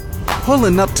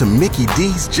Pulling up to Mickey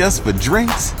D's just for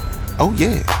drinks? Oh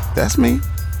yeah, that's me.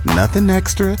 Nothing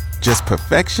extra, just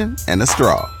perfection and a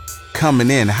straw. Coming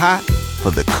in hot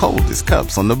for the coldest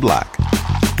cups on the block.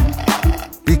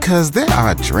 Because there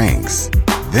are drinks.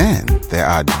 Then there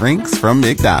are drinks from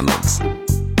McDonald's.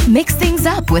 Mix things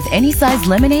up with any size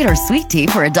lemonade or sweet tea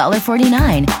for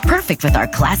 $1.49. Perfect with our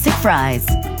classic fries.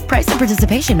 Price and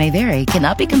participation may vary.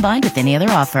 Cannot be combined with any other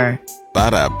offer.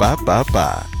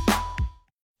 Ba-da-ba-ba-ba.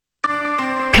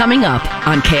 Coming up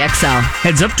on KXL.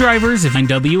 Heads up, drivers, if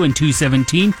 9W and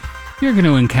 217, you're going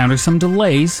to encounter some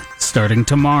delays starting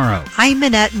tomorrow. I'm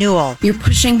Annette Newell. You're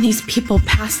pushing these people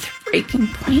past their breaking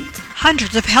point.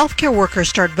 Hundreds of healthcare workers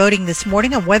start voting this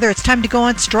morning on whether it's time to go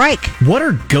on strike. What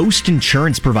are ghost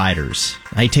insurance providers?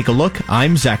 I take a look.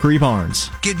 I'm Zachary Barnes.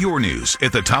 Get your news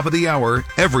at the top of the hour,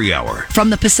 every hour.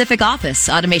 From the Pacific Office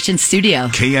Automation Studio.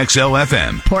 KXL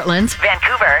FM. Portland.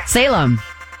 Vancouver. Salem.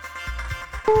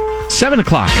 7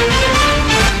 o'clock.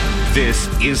 This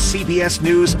is CBS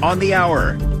News on the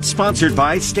Hour, sponsored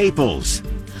by Staples.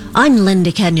 I'm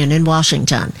Linda Kenyon in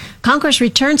Washington. Congress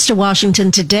returns to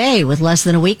Washington today with less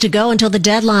than a week to go until the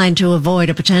deadline to avoid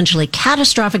a potentially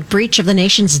catastrophic breach of the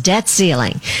nation's debt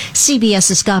ceiling.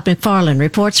 CBS's Scott McFarland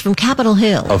reports from Capitol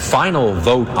Hill. A final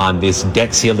vote on this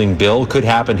debt ceiling bill could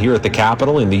happen here at the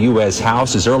Capitol in the U.S.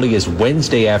 House as early as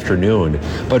Wednesday afternoon.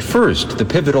 But first, the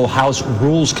pivotal House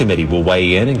Rules Committee will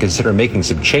weigh in and consider making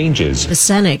some changes. The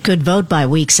Senate could vote by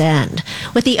week's end.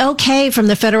 With the okay from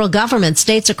the federal government,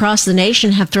 states across the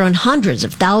nation have thrown hundreds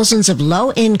of thousands of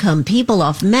low-income people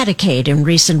off Medicaid in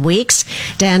recent weeks.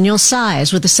 Daniel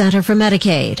Size with the Center for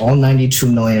Medicaid. All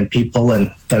 92 million people,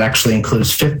 and that actually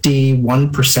includes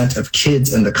 51% of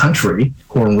kids in the country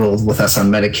who are enrolled with us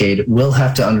on Medicaid, will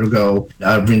have to undergo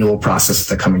a renewal process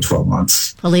in the coming 12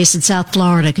 months. Police in South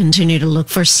Florida continue to look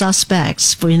for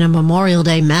suspects in a Memorial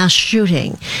Day mass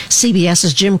shooting.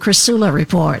 CBS's Jim Crisula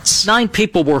reports. 9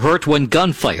 people were hurt when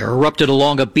gunfire erupted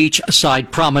along a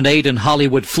beachside promenade in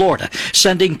Hollywood, Florida,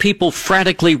 sending people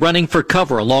frantically running for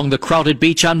cover along the crowded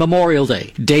beach on Memorial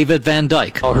Day. David Van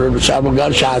Dyke. I heard several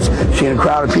gunshots, seen a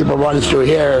crowd of people running through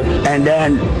here, and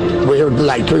then we heard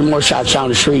like 3 more shots down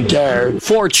the street there.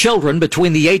 4 children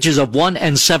between the ages of 1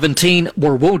 and 17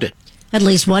 were wounded. At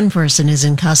least one person is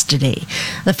in custody.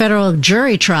 The federal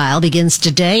jury trial begins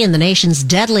today in the nation's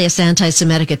deadliest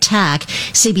anti-Semitic attack.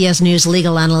 CBS News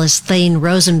legal analyst Thane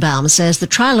Rosenbaum says the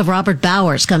trial of Robert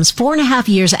Bowers comes 4.5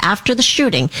 years after the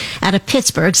shooting at a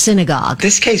Pittsburgh synagogue.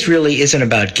 This case really isn't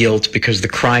about guilt because the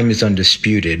crime is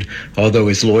undisputed, although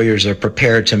his lawyers are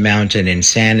prepared to mount an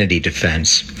insanity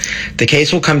defense. The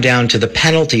case will come down to the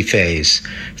penalty phase.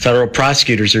 Federal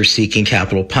prosecutors are seeking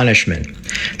capital punishment.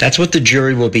 That's what the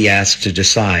jury will be asked to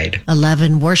decide.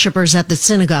 11 worshippers at the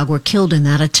synagogue were killed in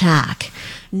that attack.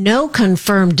 No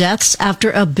confirmed deaths after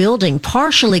a building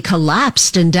partially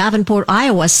collapsed in Davenport,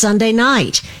 Iowa Sunday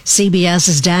night.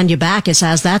 CBS's Dan Yabakis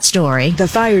has that story. The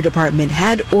fire department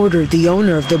had ordered the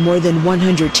owner of the more than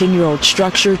 110-year-old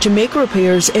structure to make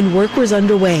repairs, and work was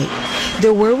underway.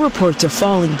 There were reports of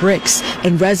falling bricks,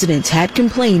 and residents had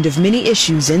complained of many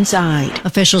issues inside.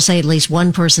 Officials say at least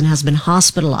one person has been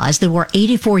hospitalized. There were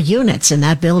 84 units in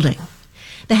that building.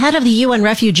 The head of the UN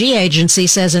Refugee Agency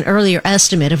says an earlier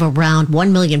estimate of around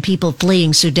 1 million people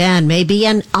fleeing Sudan may be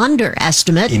an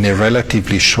underestimate. In a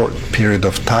relatively short period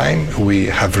of time, we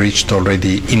have reached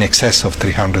already in excess of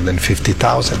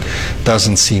 350,000.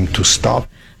 Doesn't seem to stop.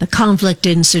 The conflict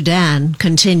in Sudan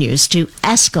continues to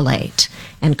escalate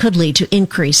and could lead to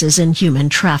increases in human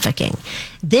trafficking.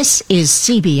 This is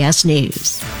CBS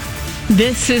News.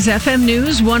 This is FM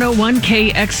News 101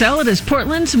 KXL. It is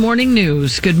Portland's Morning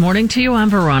News. Good morning to you. I'm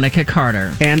Veronica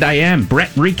Carter. And I am Brett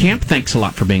Recamp. Thanks a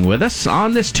lot for being with us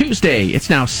on this Tuesday. It's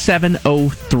now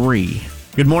 7:03.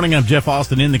 Good morning. I'm Jeff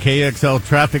Austin in the KXL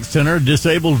Traffic Center.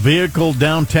 Disabled vehicle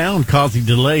downtown causing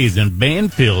delays, and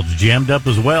Banfield's jammed up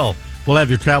as well. We'll have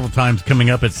your travel times coming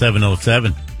up at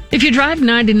 7:07. If you drive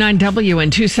 99W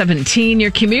and 217,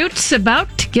 your commute's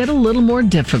about to get a little more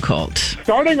difficult.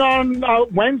 Starting on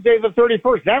Wednesday the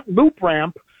 31st, that loop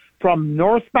ramp from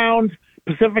northbound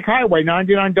Pacific Highway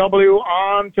 99W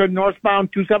on to northbound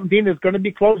 217 is going to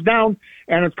be closed down,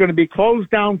 and it's going to be closed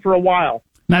down for a while.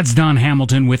 That's Don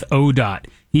Hamilton with ODOT.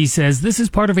 He says this is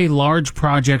part of a large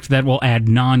project that will add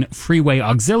non-freeway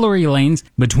auxiliary lanes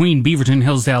between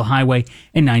Beaverton-Hillsdale Highway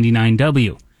and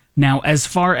 99W. Now, as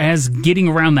far as getting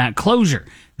around that closure,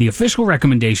 the official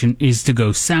recommendation is to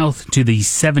go south to the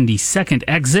 72nd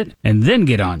exit and then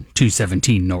get on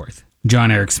 217 north.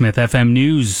 John Eric Smith, FM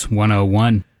News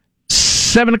 101.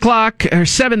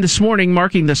 7 this morning,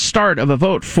 marking the start of a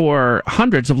vote for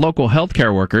hundreds of local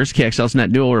healthcare workers. KXL's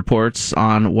Annette Newell reports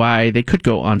on why they could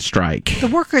go on strike. The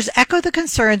workers echo the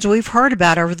concerns we've heard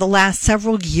about over the last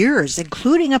several years,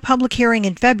 including a public hearing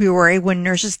in February when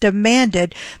nurses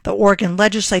demanded the Oregon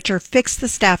legislature fix the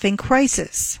staffing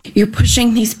crisis. You're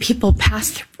pushing these people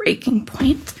past their breaking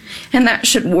point, and that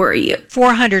should worry you.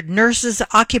 400 nurses,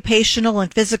 occupational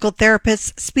and physical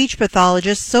therapists, speech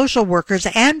pathologists, social workers,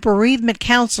 and bereavement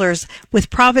counselors with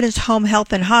Providence Home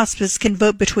Health and Hospice can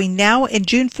vote between now and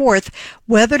June 4th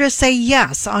whether to say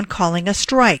yes on calling a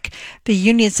strike. The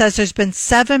union says there's been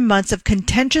 7 months of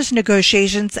contentious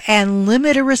negotiations and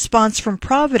limited response from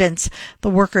Providence. The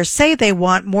workers say they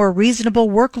want more reasonable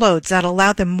workloads that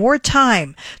allow them more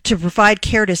time to provide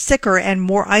care to sicker and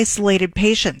more isolated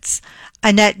patients.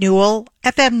 Annette Newell,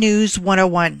 FM News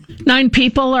 101. 9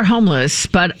 people are homeless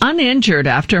but uninjured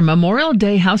after a Memorial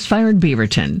Day house fire in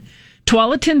Beaverton.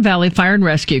 Tualatin Valley Fire and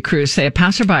Rescue crews say a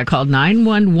passerby called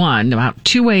 911 about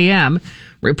 2 a.m.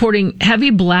 reporting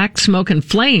heavy black smoke and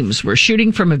flames were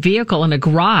shooting from a vehicle in a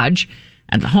garage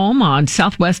at the home on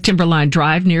Southwest Timberline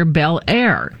Drive near Bel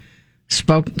Air.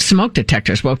 Smoke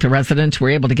detectors woke the residents were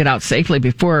able to get out safely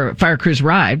before fire crews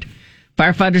arrived.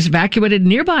 Firefighters evacuated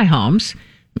nearby homes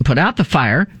and put out the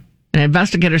fire. An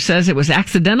investigator says it was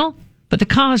accidental, but the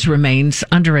cause remains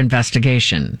under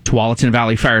investigation. Tualatin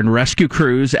Valley Fire and Rescue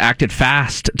crews acted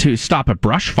fast to stop a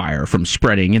brush fire from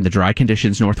spreading in the dry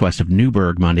conditions northwest of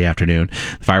Newburgh Monday afternoon.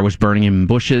 The fire was burning in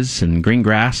bushes and green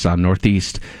grass on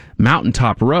Northeast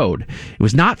Mountaintop Road. It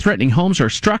was not threatening homes or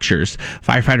structures.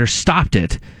 Firefighters stopped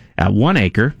it at 1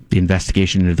 acre. The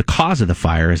investigation into the cause of the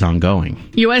fire is ongoing.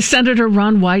 U.S. Senator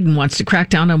Ron Wyden wants to crack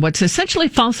down on what's essentially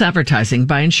false advertising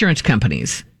by insurance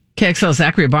companies. KXL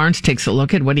Zachary Barnes takes a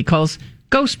look at what he calls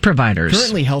ghost providers.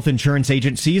 Currently, health insurance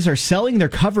agencies are selling their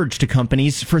coverage to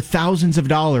companies for thousands of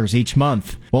dollars each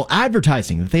month, while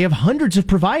advertising that they have hundreds of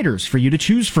providers for you to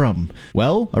choose from.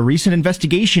 Well, a recent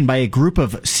investigation by a group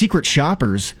of secret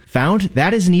shoppers found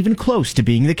that isn't even close to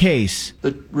being the case.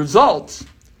 The results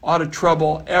ought to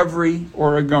trouble every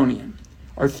Oregonian.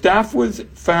 Our staff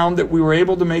found that we were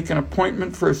able to make an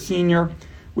appointment for a senior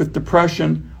with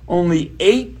depression only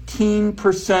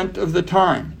 18% of the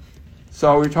time.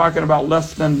 So we're talking about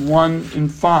less than 1 in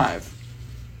 5.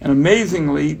 And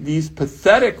amazingly, these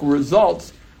pathetic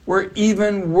results were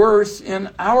even worse in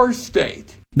our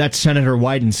state. That's Senator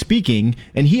Wyden speaking,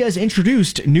 and he has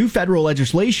introduced new federal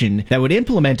legislation that would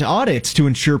implement audits to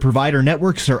ensure provider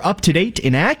networks are up to date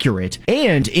and accurate,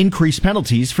 and increase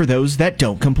penalties for those that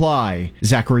don't comply.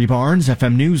 Zachary Barnes,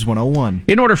 FM News 101.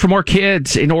 In order for more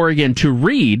kids in Oregon to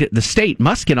read, the state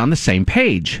must get on the same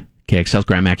page. KXL's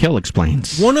Graham McHill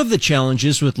explains. One of the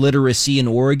challenges with literacy in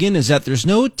Oregon is that there's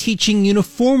no teaching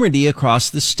uniformity across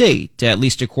the state, at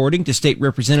least according to State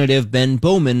Representative Ben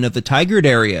Bowman of the Tigard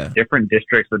area. Different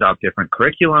districts adopt different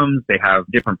curriculums. They have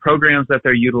different programs that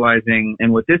they're utilizing.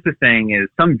 And what this is saying is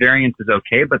some variance is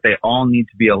okay, but they all need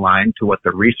to be aligned to what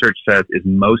the research says is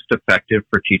most effective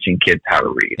for teaching kids how to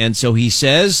read. And so he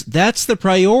says that's the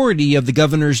priority of the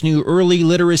governor's new Early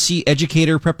Literacy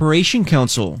Educator Preparation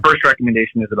Council. First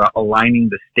recommendation is about aligning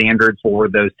the standards for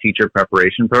those teacher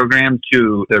preparation programs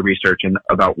to the research and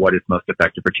about what is most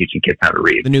effective for teaching kids how to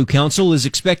read. The new council is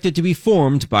expected to be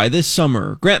formed by this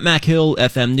summer. Grant McHill,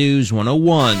 FM News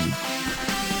 101.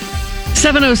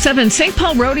 707 St.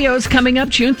 Paul Rodeo is coming up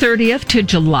June 30th to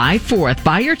July 4th.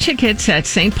 Buy your tickets at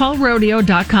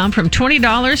stpaulrodeo.com from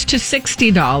 $20 to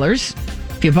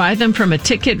 $60. If you buy them from a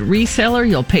ticket reseller,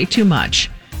 you'll pay too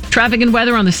much. Traffic and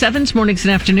weather on the 7s, mornings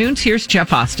and afternoons. Here's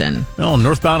Jeff Austin. Oh,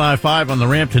 northbound I-5 on the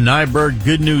ramp to Nyberg.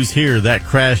 Good news here. That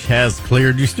crash has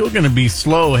cleared. You're still going to be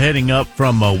slow heading up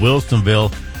from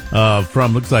Wilsonville.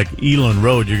 From, looks like Elon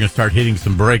Road. You're going to start hitting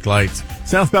some brake lights.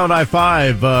 Southbound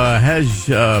I-5 has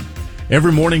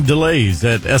every morning delays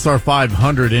at SR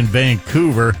 500 in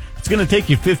Vancouver. It's going to take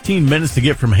you 15 minutes to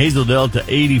get from Hazeldale to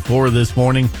 84 this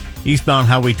morning. Eastbound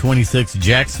Highway 26,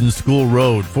 Jackson School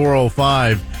Road,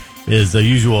 405. Is the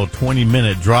usual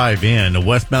 20-minute drive in. A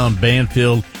westbound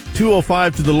Banfield,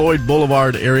 205 to the Lloyd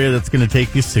Boulevard area. That's going to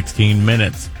take you 16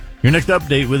 minutes. Your next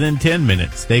update within 10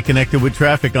 minutes. Stay connected with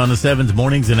traffic on the 7s,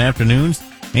 mornings and afternoons,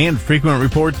 and frequent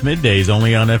reports middays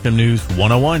only on FM News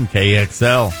 101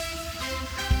 KXL.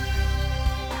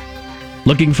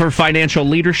 Looking for financial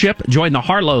leadership? Join the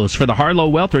Harlows for the Harlow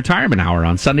Wealth Retirement Hour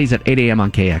on Sundays at 8 a.m.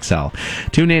 on KXL.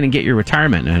 Tune in and get your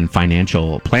retirement and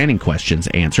financial planning questions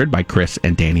answered by Chris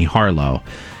and Danny Harlow.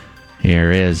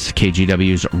 Here is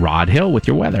KGW's Rod Hill with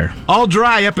your weather. All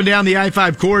dry up and down the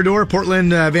I-5 corridor, Portland,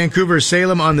 Vancouver,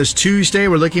 Salem on this Tuesday.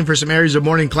 We're looking for some areas of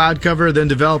morning cloud cover, then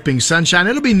developing sunshine.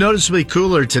 It'll be noticeably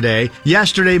cooler today.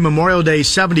 Yesterday, Memorial Day,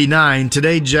 79.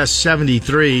 Today, just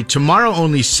 73. Tomorrow,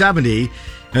 only 70.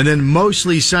 And then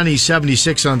mostly sunny,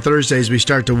 76 on Thursday as we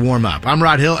start to warm up. I'm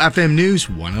Rod Hill, FM News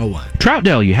 101.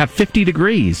 Troutdale, you have 50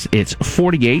 degrees. It's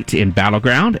 48 in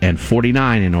Battleground and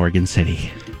 49 in Oregon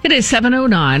City. It is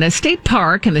 7:09. A state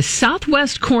park in the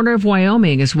southwest corner of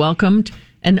Wyoming has welcomed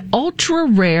an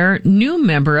ultra-rare new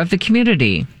member of the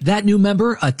community. That new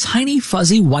member, a tiny,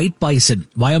 fuzzy white bison.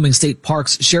 Wyoming State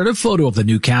Parks shared a photo of the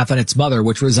new calf and its mother,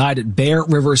 which reside at Bear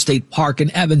River State Park in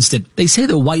Evanston. They say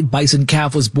the white bison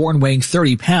calf was born weighing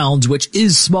 30 pounds, which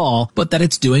is small, but that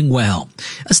it's doing well.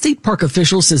 A state park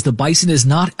official says the bison is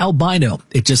not albino.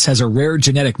 It just has a rare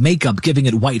genetic makeup, giving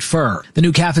it white fur. The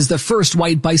new calf is the first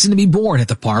white bison to be born at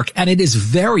the park, and it is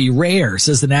very rare,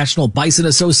 says the National Bison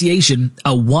Association,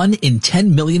 a 1 in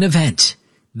 10 million event.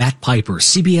 Matt Piper,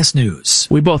 CBS News.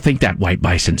 We both think that white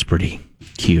bison's pretty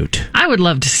cute. I would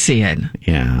love to see it.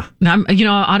 Yeah.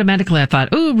 Automatically I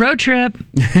thought, ooh, road trip.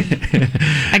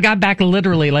 I got back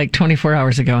literally like 24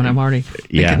 hours ago, and I'm already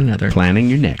thinking another. Planning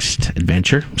your next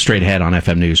adventure. Straight ahead on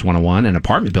FM News 101, an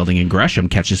apartment building in Gresham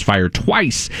catches fire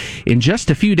twice in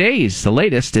just a few days. The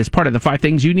latest is part of the 5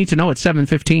 things you need to know at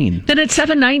 7:15. Then at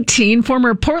 7:19,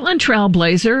 former Portland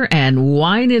Trailblazer and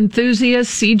wine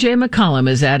enthusiast C.J. McCollum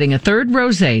is adding a third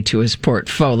rosé to his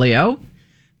portfolio.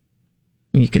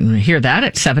 You can hear that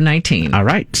at 7:19. All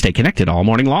right. Stay connected all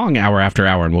morning long, hour after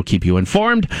hour, and we'll keep you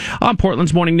informed on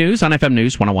Portland's Morning News on FM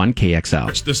News 101 KXL.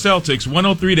 The Celtics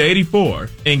 103-84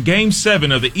 in Game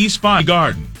 7 of the East Fine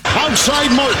Garden. Outside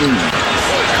Martin.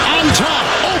 On top.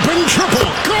 Open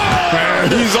triple.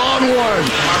 Goal! He's on one.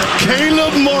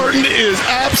 Caleb Martin is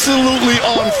absolutely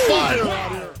on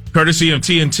fire. Courtesy of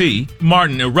TNT,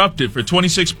 Martin erupted for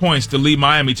 26 points to lead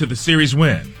Miami to the series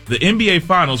win. The NBA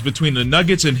Finals between the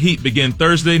Nuggets and Heat begin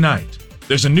Thursday night.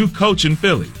 There's a new coach in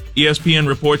Philly. ESPN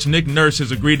reports Nick Nurse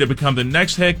has agreed to become the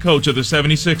next head coach of the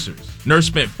 76ers. Nurse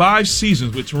spent 5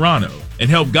 seasons with Toronto and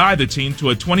helped guide the team to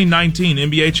a 2019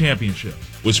 NBA championship.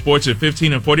 With sports at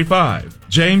 15 and 45,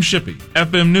 James Shippey,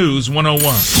 FM News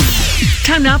 101.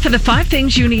 Time now for the 5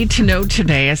 things you need to know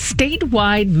today. A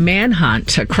statewide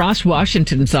manhunt across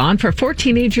Washington's on for 4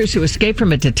 teenagers who escaped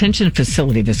from a detention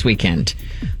facility this weekend.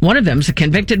 One of them is a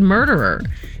convicted murderer.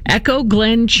 Echo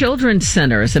Glen Children's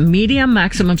Center is a medium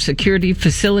maximum security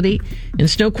facility in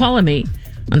Snoqualmie.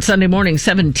 On Sunday morning,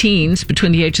 7 teens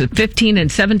between the ages of 15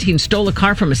 and 17 stole a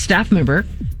car from a staff member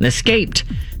and escaped.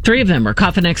 3 of them were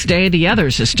caught the next day. The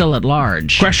others are still at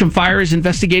large. Gresham Fire is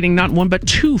investigating not 1 but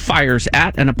 2 fires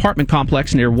at an apartment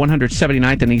complex near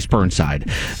 179th and East Burnside.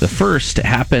 The first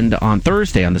happened on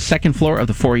Thursday on the 2nd floor of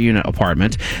the 4-unit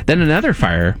apartment. Then another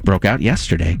fire broke out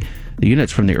yesterday. The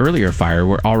units from the earlier fire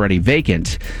were already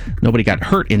vacant. Nobody got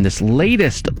hurt in this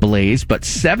latest blaze, but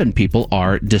 7 people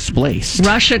are displaced.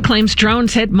 Russia claims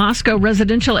drones hit Moscow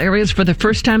residential areas for the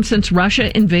first time since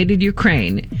Russia invaded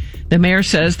Ukraine. The mayor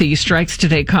says the strikes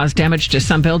today caused damage to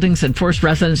some buildings and forced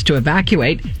residents to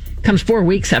evacuate. Comes 4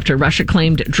 weeks after Russia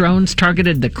claimed drones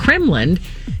targeted the Kremlin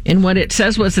in what it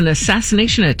says was an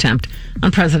assassination attempt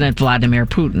on President Vladimir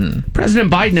Putin.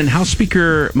 President Biden and House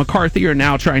Speaker McCarthy are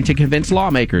now trying to convince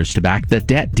lawmakers to back the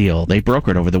debt deal they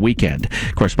brokered over the weekend.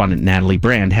 Correspondent Natalie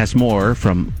Brand has more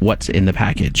from what's in the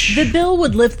package. The bill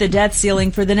would lift the debt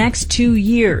ceiling for the next 2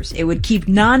 years. It would keep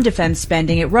non-defense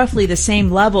spending at roughly the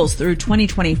same levels through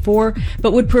 2024,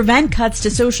 but would prevent cuts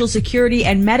to Social Security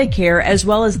and Medicare, as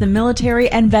well as the military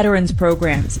and veterans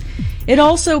programs. It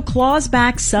also claws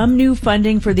back some new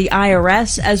funding for the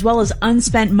IRS, as well as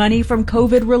unspent money from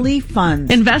COVID relief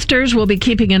funds. Investors will be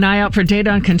keeping an eye out for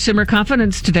data on consumer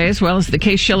confidence today, as well as the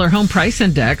Case-Shiller Home Price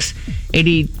Index.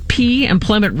 ADP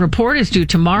employment report is due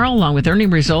tomorrow, along with earning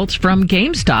results from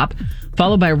GameStop,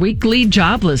 followed by weekly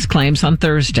jobless claims on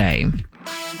Thursday.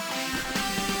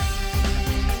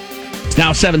 It's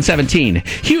now 7:17.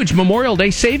 Huge Memorial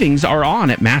Day savings are on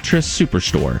at Mattress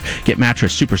Superstore. Get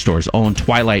Mattress Superstore's own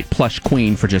Twilight Plush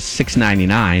Queen for just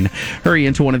 $6.99. Hurry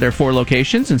into one of their 4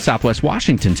 locations in Southwest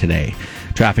Washington today.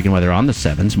 Traffic and weather on the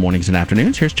 7s, mornings and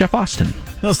afternoons. Here's Jeff Austin.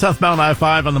 Well, southbound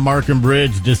I-5 on the Markham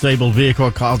Bridge, disabled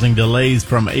vehicle causing delays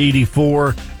from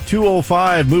 84.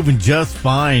 205 moving just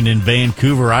fine in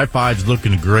Vancouver. I-5's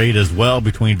looking great as well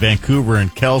between Vancouver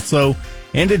and Kelso.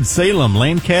 And in Salem,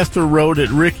 Lancaster Road at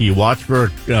Rickey. Watch for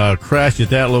a crash at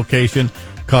that location,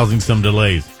 causing some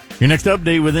delays. Your next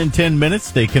update within 10 minutes.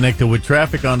 Stay connected with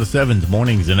traffic on the 7s,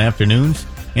 mornings and afternoons.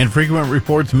 And frequent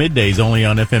reports middays only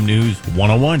on FM News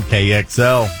 101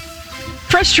 KXL.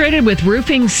 Frustrated with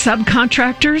roofing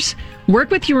subcontractors? Work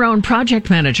with your own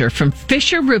project manager from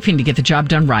Fisher Roofing to get the job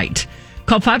done right.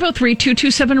 Call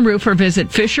 503-227-ROOF or visit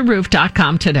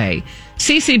fisherroof.com today.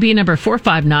 CCB number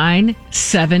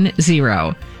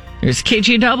 45970. There's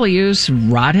KGW's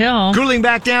Rod Hill. Cooling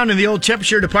back down in the old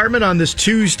temperature department on this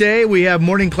Tuesday. We have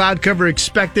morning cloud cover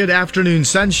expected, afternoon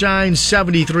sunshine,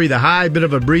 73 the high, bit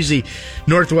of a breezy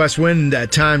northwest wind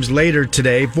at times later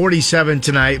today, 47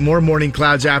 tonight, more morning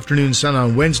clouds, afternoon sun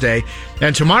on Wednesday,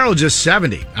 and tomorrow just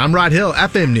 70. I'm Rod Hill,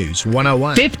 FM News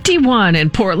 101. 51 in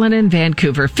Portland and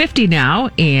Vancouver, 50 now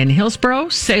in Hillsborough,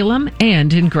 Salem,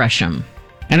 and in Gresham.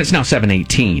 And it's now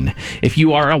 7:18. If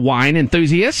you are a wine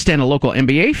enthusiast and a local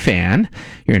NBA fan,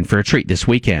 you're in for a treat this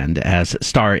weekend as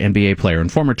star NBA player and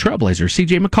former Trailblazer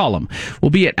C.J. McCollum will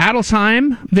be at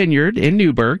Adelsheim Vineyard in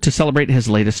Newburgh to celebrate his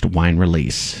latest wine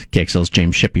release. KXL's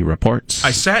James Shippey reports.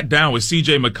 I sat down with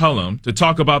C.J. McCollum to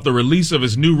talk about the release of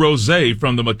his new rosé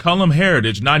from the McCollum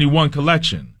Heritage 91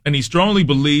 collection, and he strongly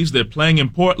believes that playing in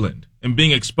Portland and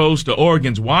being exposed to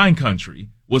Oregon's wine country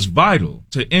was vital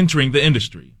to entering the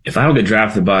industry. If I don't get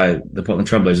drafted by the Portland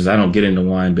Trailblazers, I don't get into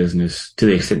wine business to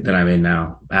the extent that I'm in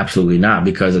now. Absolutely not,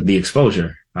 because of the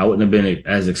exposure. I wouldn't have been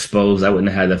as exposed. I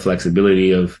wouldn't have had the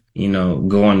flexibility of,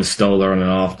 going to Stoller on an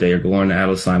off day or going to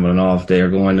Adelsheim on an off day or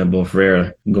going to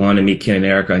Beaufrere, going to meet Ken and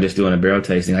Erica and just doing a barrel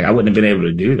tasting. I wouldn't have been able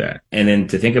to do that. And then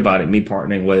to think about it, me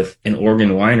partnering with an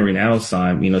Oregon winery in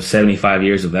Adelsheim, 75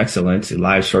 years of excellence,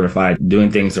 live certified, doing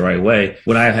things the right way.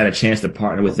 Would I have had a chance to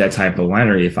partner with that type of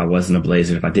winery if I wasn't a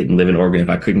Blazer, if I didn't live in Oregon, if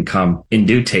I couldn't come and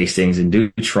do tastings and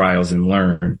do trials and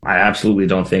learn? I absolutely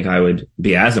don't think I would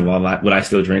be as involved. Would I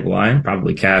still drink wine?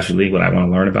 Probably casually. Would I want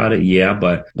to learn about it? Yeah.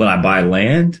 But will I buy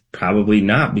land? Probably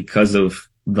not, because of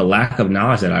the lack of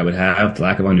knowledge that I would have, the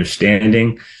lack of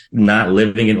understanding, not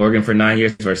living in Oregon for 9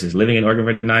 years versus living in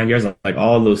Oregon for 9 years. Like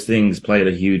all those things played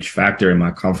a huge factor in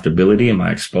my comfortability and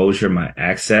my exposure, my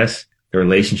access, the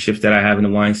relationships that I have in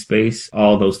the wine space.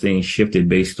 All those things shifted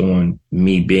based on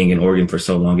me being in Oregon for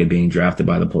so long and being drafted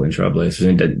by the Portland Trailblazers.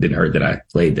 And it didn't hurt that I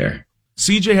played there.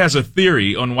 CJ has a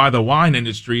theory on why the wine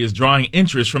industry is drawing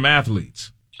interest from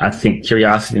athletes. I think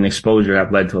curiosity and exposure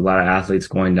have led to a lot of athletes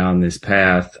going down this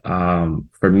path.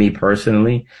 For me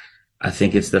personally, I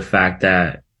think it's the fact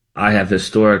that I have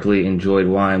historically enjoyed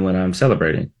wine when I'm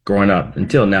celebrating. Growing up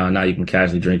until now you can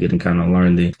casually drink it and kind of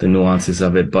learn the nuances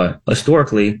of it. But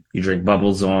historically, you drink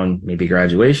bubbles on maybe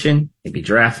graduation, maybe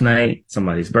draft night,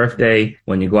 somebody's birthday.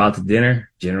 When you go out to dinner,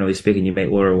 generally speaking, you may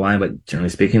order wine, but generally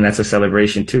speaking, that's a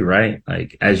celebration too, right?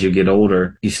 Like as you get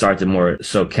older, you start to more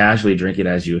so casually drink it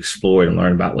as you explore and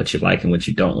learn about what you like and what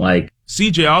you don't like.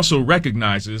 CJ also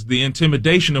recognizes the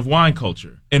intimidation of wine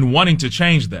culture and wanting to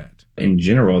change that. In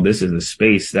general, this is a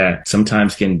space that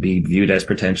sometimes can be viewed as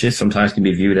pretentious, sometimes can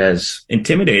be viewed as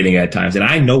intimidating at times. And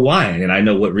I know why, and I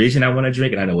know what region I want to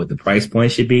drink, and I know what the price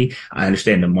point should be. I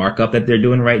understand the markup that they're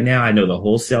doing right now. I know the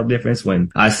wholesale difference.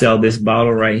 When I sell this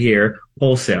bottle right here,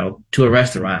 wholesale to a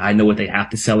restaurant, I know what they have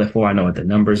to sell it for. I know what the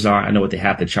numbers are. I know what they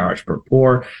have to charge per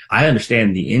pour. I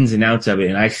understand the ins and outs of it,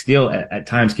 and I still at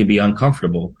times can be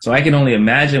uncomfortable. So I can only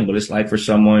imagine what it's like for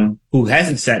someone who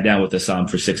hasn't sat down with a somm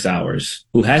for 6 hours,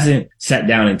 who hasn't sat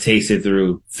down and tasted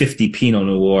through 50 Pinot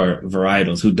Noir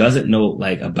varietals, who doesn't know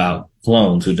about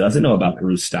clones, who doesn't know about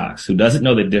root stocks, who doesn't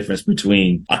know the difference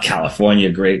between a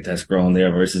California grape that's grown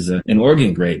there versus an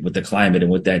Oregon grape, with the climate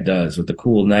and what that does, with the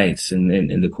cool nights and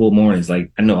the cool mornings.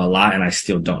 Like, I know a lot and I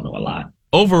still don't know a lot.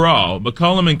 Overall,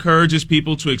 McCollum encourages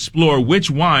people to explore which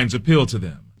wines appeal to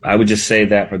them. I would just say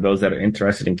that for those that are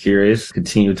interested and curious,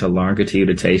 continue to learn, continue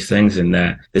to taste things, and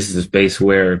that this is a space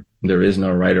where there is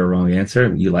no right or wrong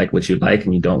answer. You like what you like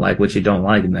and you don't like what you don't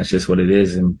like, and that's just what it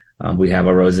is. And we have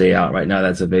a rosé out right now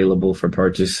that's available for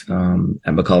purchase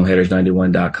at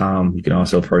McCollumHeritage91.com. You can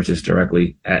also purchase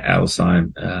directly at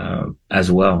Adelsheim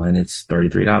as well, and it's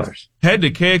 $33. Head to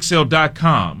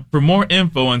KXL.com for more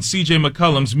info on CJ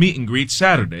McCollum's meet and greet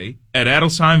Saturday at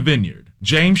Adelsheim Vineyard.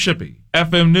 James Shippey,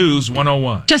 FM News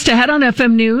 101. Just ahead on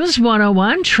FM News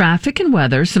 101, traffic and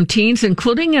weather. Some teens,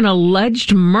 including an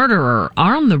alleged murderer,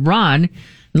 are on the run.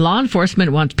 Law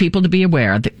enforcement wants people to be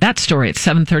aware. That story at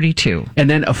 7:32. And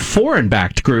then a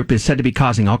foreign-backed group is said to be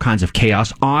causing all kinds of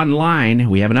chaos online.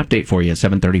 We have an update for you at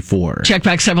 7:34. Check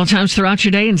back several times throughout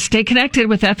your day and stay connected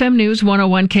with FM News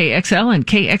 101 KXL and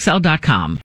KXL.com.